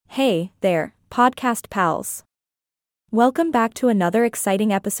Hey there, podcast pals. Welcome back to another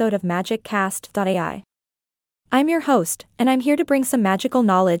exciting episode of MagicCast.ai. I'm your host, and I'm here to bring some magical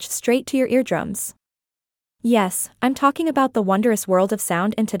knowledge straight to your eardrums. Yes, I'm talking about the wondrous world of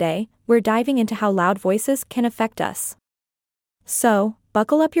sound, and today, we're diving into how loud voices can affect us. So,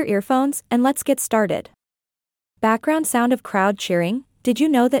 buckle up your earphones and let's get started. Background sound of crowd cheering. Did you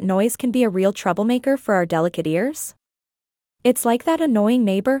know that noise can be a real troublemaker for our delicate ears? It's like that annoying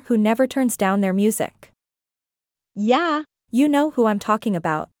neighbor who never turns down their music. Yeah, you know who I'm talking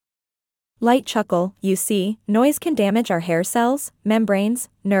about. Light chuckle. You see, noise can damage our hair cells, membranes,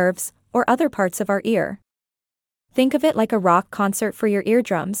 nerves, or other parts of our ear. Think of it like a rock concert for your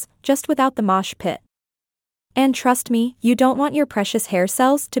eardrums, just without the mosh pit. And trust me, you don't want your precious hair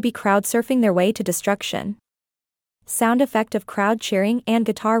cells to be crowd surfing their way to destruction. Sound effect of crowd cheering and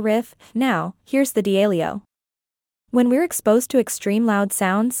guitar riff. Now, here's the dealio. When we're exposed to extreme loud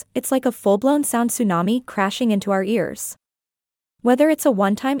sounds, it's like a full-blown sound tsunami crashing into our ears. Whether it's a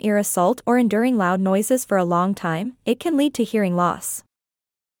one-time ear assault or enduring loud noises for a long time, it can lead to hearing loss.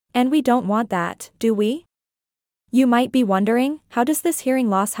 And we don't want that, do we? You might be wondering, how does this hearing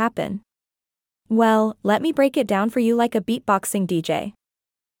loss happen? Well, let me break it down for you like a beatboxing DJ.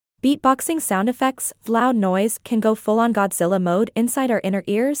 Beatboxing sound effects, loud noise can go full-on Godzilla mode inside our inner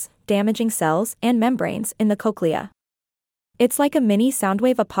ears, damaging cells and membranes in the cochlea. It's like a mini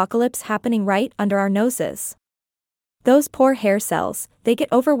soundwave apocalypse happening right under our noses. Those poor hair cells, they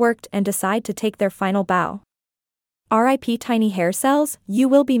get overworked and decide to take their final bow. RIP tiny hair cells, you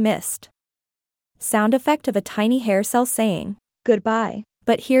will be missed. Sound effect of a tiny hair cell saying, goodbye.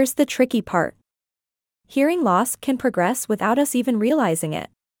 But here's the tricky part. Hearing loss can progress without us even realizing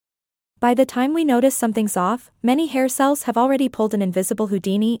it. By the time we notice something's off, many hair cells have already pulled an invisible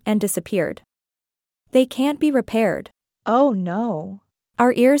Houdini and disappeared. They can't be repaired. Oh no.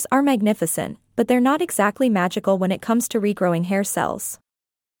 Our ears are magnificent, but they're not exactly magical when it comes to regrowing hair cells.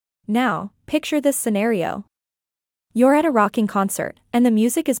 Now, picture this scenario. You're at a rocking concert, and the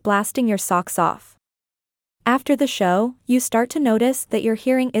music is blasting your socks off. After the show, you start to notice that your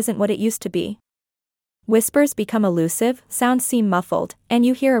hearing isn't what it used to be. Whispers become elusive, sounds seem muffled, and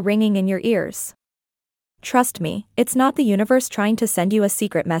you hear a ringing in your ears. Trust me, it's not the universe trying to send you a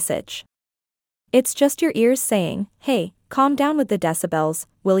secret message. It's just your ears saying, hey, calm down with the decibels,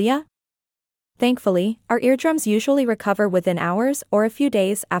 will ya? Thankfully, our eardrums usually recover within hours or a few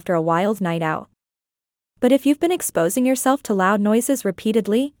days after a wild night out. But if you've been exposing yourself to loud noises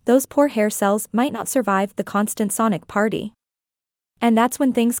repeatedly, those poor hair cells might not survive the constant sonic party. And that's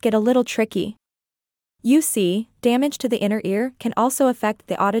when things get a little tricky. You see, damage to the inner ear can also affect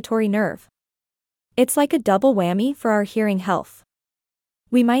the auditory nerve. It's like a double whammy for our hearing health.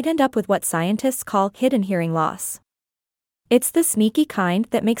 We might end up with what scientists call hidden hearing loss. It's the sneaky kind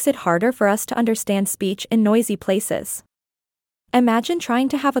that makes it harder for us to understand speech in noisy places. Imagine trying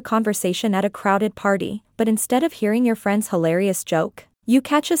to have a conversation at a crowded party, but instead of hearing your friend's hilarious joke, you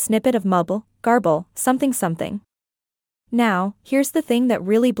catch a snippet of mumble, garble, something. Now, here's the thing that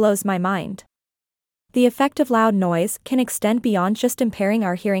really blows my mind. The effect of loud noise can extend beyond just impairing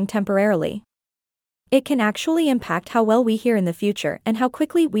our hearing temporarily. It can actually impact how well we hear in the future and how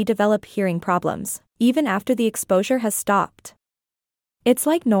quickly we develop hearing problems, even after the exposure has stopped. It's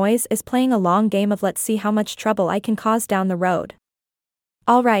like noise is playing a long game of let's see how much trouble I can cause down the road.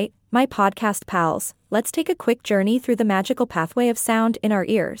 Alright, my podcast pals, let's take a quick journey through the magical pathway of sound in our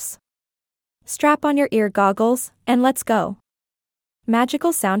ears. Strap on your ear goggles, and let's go.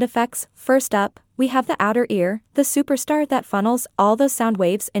 Magical sound effects. First up, we have the outer ear, the superstar that funnels all those sound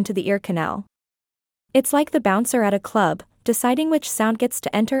waves into the ear canal. It's like the bouncer at a club, deciding which sound gets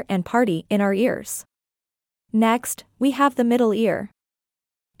to enter and party in our ears. Next, we have the middle ear.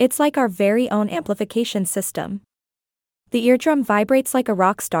 It's like our very own amplification system. The eardrum vibrates like a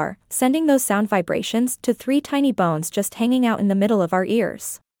rock star, sending those sound vibrations to 3 tiny bones just hanging out in the middle of our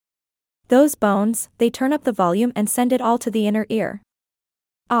ears. Those bones, they turn up the volume and send it all to the inner ear.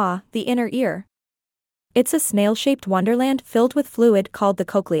 Ah, the inner ear. It's a snail-shaped wonderland filled with fluid called the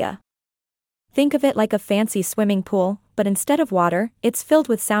cochlea. Think of it like a fancy swimming pool, but instead of water, it's filled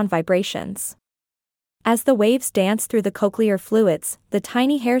with sound vibrations. As the waves dance through the cochlear fluids, the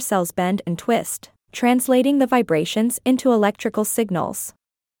tiny hair cells bend and twist, translating the vibrations into electrical signals.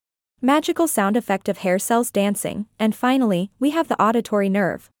 Magical sound effect of hair cells dancing, and finally, we have the auditory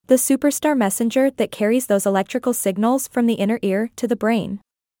nerve, the superstar messenger that carries those electrical signals from the inner ear to the brain.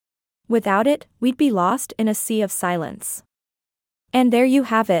 Without it, we'd be lost in a sea of silence. And there you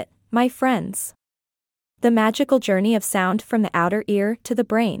have it, my friends. The magical journey of sound from the outer ear to the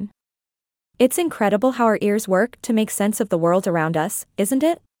brain. It's incredible how our ears work to make sense of the world around us, isn't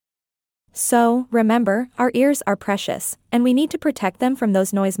it? So, remember, our ears are precious, and we need to protect them from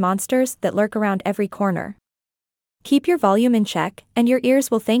those noise monsters that lurk around every corner. Keep your volume in check, and your ears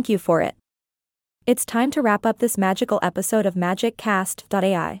will thank you for it. It's time to wrap up this magical episode of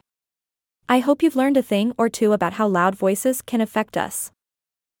MagicCast.ai. I hope you've learned a thing or two about how loud voices can affect us.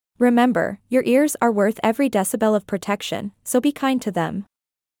 Remember, your ears are worth every decibel of protection, so be kind to them.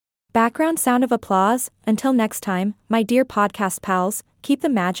 Background sound of applause. Until next time, my dear podcast pals, keep the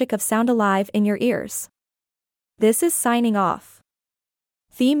magic of sound alive in your ears. This is signing off.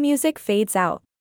 Theme music fades out.